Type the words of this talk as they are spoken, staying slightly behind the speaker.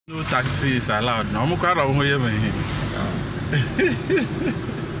No taxi is allowed. No, I'm quite on here.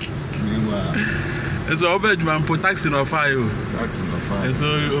 So I bet man put taxi no fire. Taxi no fire. So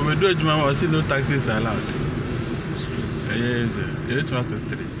we do it man see no taxi is allowed. Yes, it's Marco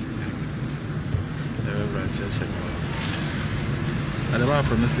Street. I never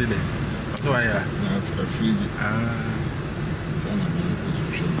promised it. That's why I freeze it.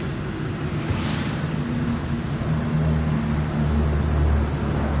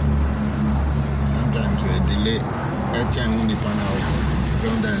 Sometimes a delay, a time only pan out.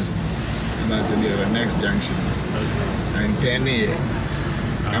 Sometimes that's the next junction. And 10 years.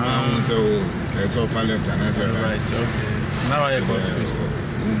 So it's all left and that's right. Okay. Now I got confused.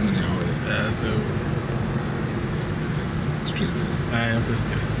 Yeah, so straight. I am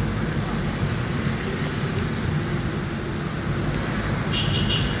straight.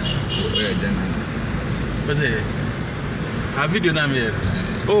 What's it? A video na me.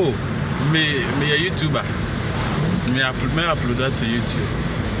 Oh, me a YouTuber. Me upload that to YouTube.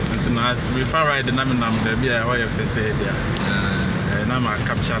 And now as we far right the name there be a way face there. And I'm a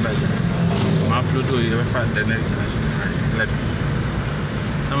capture that. I upload you find the next left.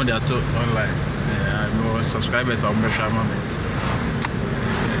 Now they are to online. I know subscribers on Measure Moment.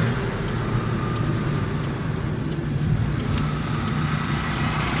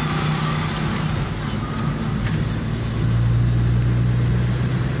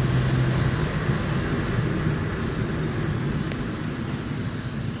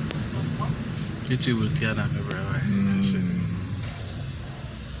 YouTube will tear down everywhere.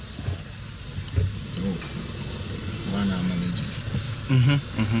 Oh, one hour manager.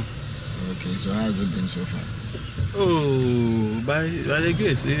 Okay, so how's it been so far? Oh, by the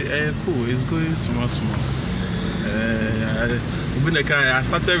grace, cool. It's going small. I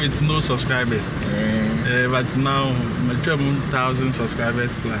started with no subscribers, but now I'm 1,000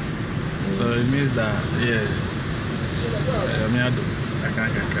 subscribers plus. So it means that I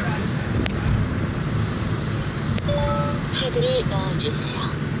can't.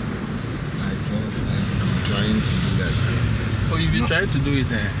 Myself, I'm trying to do that. Oh, you've been trying to do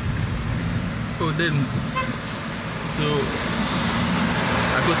it, Oh, then, so,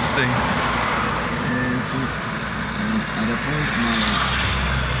 I got to say. So, at the point now,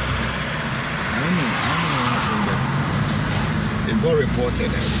 I don't know what happened, but it got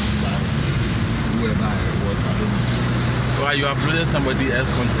reported by whoever it was, I don't know. Why you uploaded somebody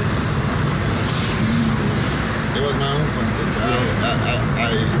else's content? It was my own content.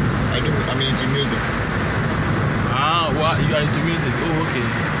 I'm into music. What? You are into music? Oh, okay.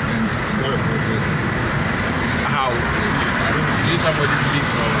 And it got reported. How? You use somebody's beat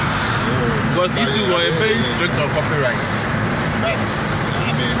or? Because YouTube were very strict on copyright. But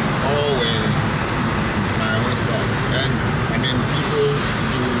all with my own stuff. And people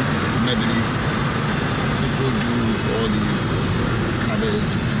do medleys. People do all these covers.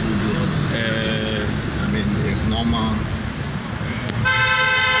 And people do all these things. It's normal.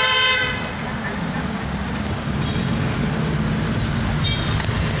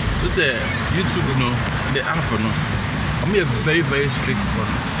 YouTube, the app, I'm very, very strict on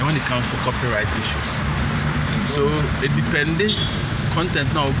when it comes to copyright issues. So it depends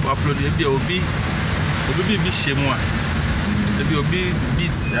content now upload it will be shemwa. It will be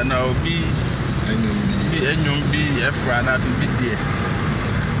beats and I'll be Efra and I'll be there.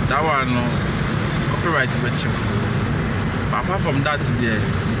 That one copyright virtue. But apart from that there,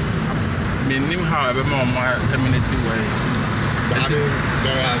 name however more terminated way.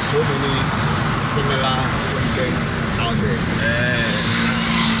 There are so many similar contents out there.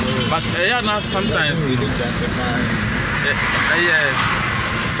 But now sometimes really justify.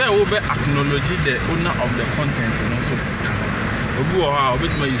 Say we be acknowledge the owner of the content, so obu or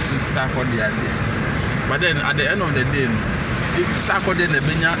bit more you should circle the idea. But then at the end of the day, if circle the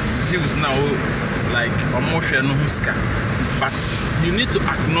benya views now like emotion no huska. But you need to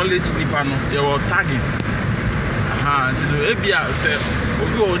acknowledge the your tagging. Ebia say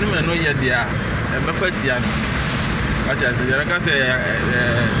obi o ni me no ye dia e be kwatia no what I say you can say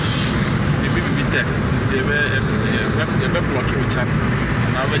be text e be block your channel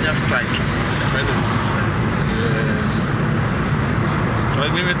now when you strike so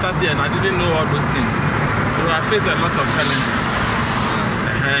when we started and I didn't know all those things, so I faced a lot of challenges,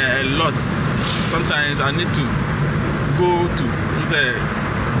 a lot. Sometimes I need to go to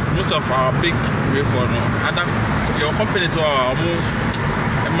most of our big way for other your companies who are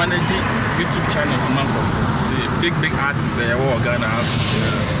managing YouTube channels, big artists Ghana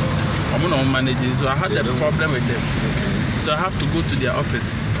I'm not managing, so I had a problem with them. So I have to go to their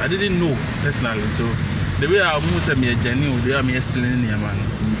office. I didn't know personally, so the way I move me a journey, they are me explaining them.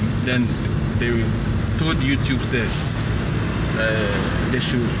 Then they told YouTube said they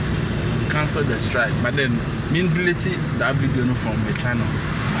should cancel the strike. But then me deleted that video from the channel,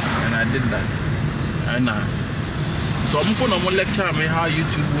 and I did that. And so I'm going to lecture me how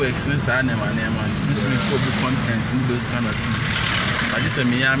YouTube works in Nima, YouTube content and those kind of things. I just say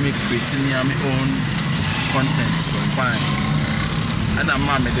me creating my own content, so fine. And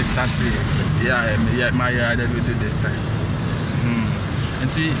I'm they started, my idea we do this time.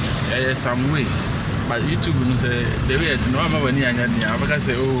 Until some way, but YouTube will say the way to know when you are I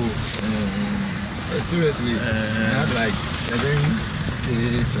say, seriously, I had like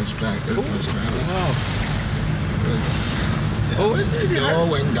 7K subscribers. Wow. It all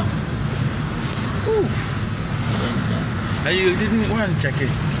went down. Oh. And you didn't want to check it?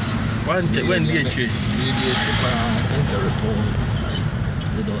 When did you check? Sent a report. I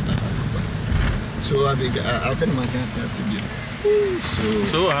did all that. So I felt my sense that to be.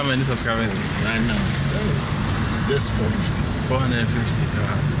 So how many subscribers? Right now, just 450. 450.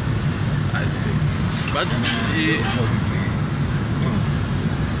 I see. But 450. No.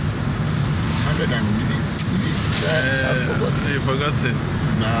 100 and really. I forgot. So you forgot it?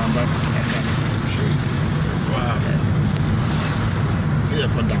 Nah, but I can show it to you. Wow. See,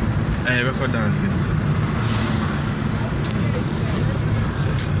 record down. Record dancing.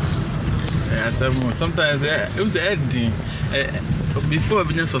 Sometimes it was editing. Before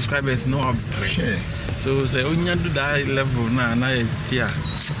being subscribers, no upgrade. So say when you do that level now, tier.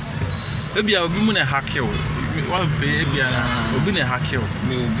 Maybe I will be a hacker. One pay, maybe I will be a hacker.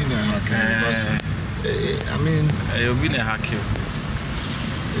 I mean, you'll be a hacker.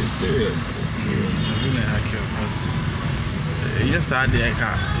 It's serious. You'll be a hacker because yes,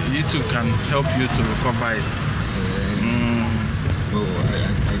 YouTube can help you to recover it. I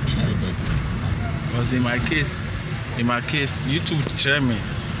tried, but because in my case, YouTube share me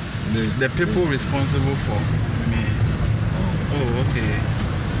the people responsible for me. Oh, okay.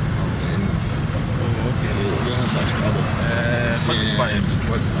 You have subscribers? 45.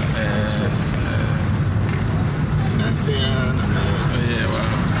 45. Yeah, wow.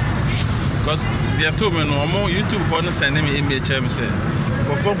 Because they told me no more YouTube for not sending me image. I say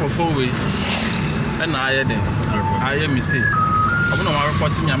for way, and I hear me say, I'm not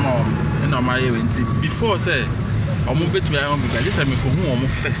reporting your mom, and I'm before say, I'm moving to my own because this I make home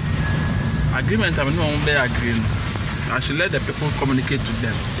first. Agreement I'm not agreeing. I should let the people communicate to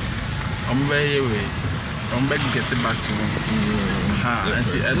them. I'm very away. I'm back to get it back to them.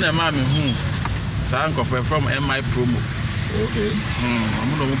 And then I'm home. Sankara from MI promo. Okay.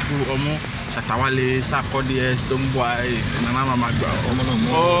 Shatawale, Sakodi, Stoneboy, Nana Magba.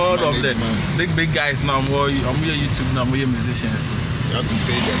 All of them. Big guys now, more YouTube now, more musicians. You have to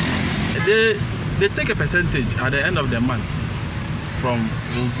pay them. They take a percentage at the end of the month from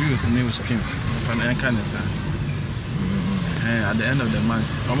reviews, new streams. At the end of the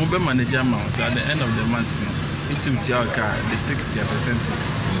month. I'm a manager amount, so at the end of the month, YouTube they take their percentage.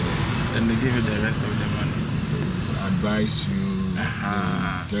 Then they give you the rest of the money. Advise you,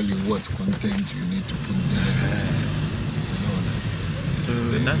 tell you what content you need to put there. So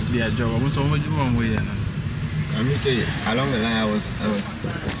that's their job. I mean, say along the line, I was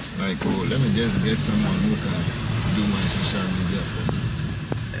like, oh, let me just get someone who can do my social media for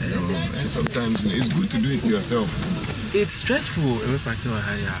me. And sometimes it's good to do it yourself. It's stressful.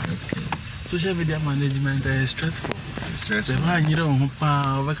 Social media management is stressful. You don't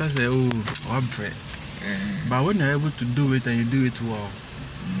say, oh, but when you're able to do it and you do it well,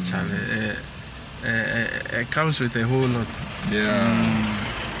 it comes with a whole lot. Yeah.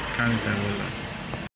 Comes with a whole lot.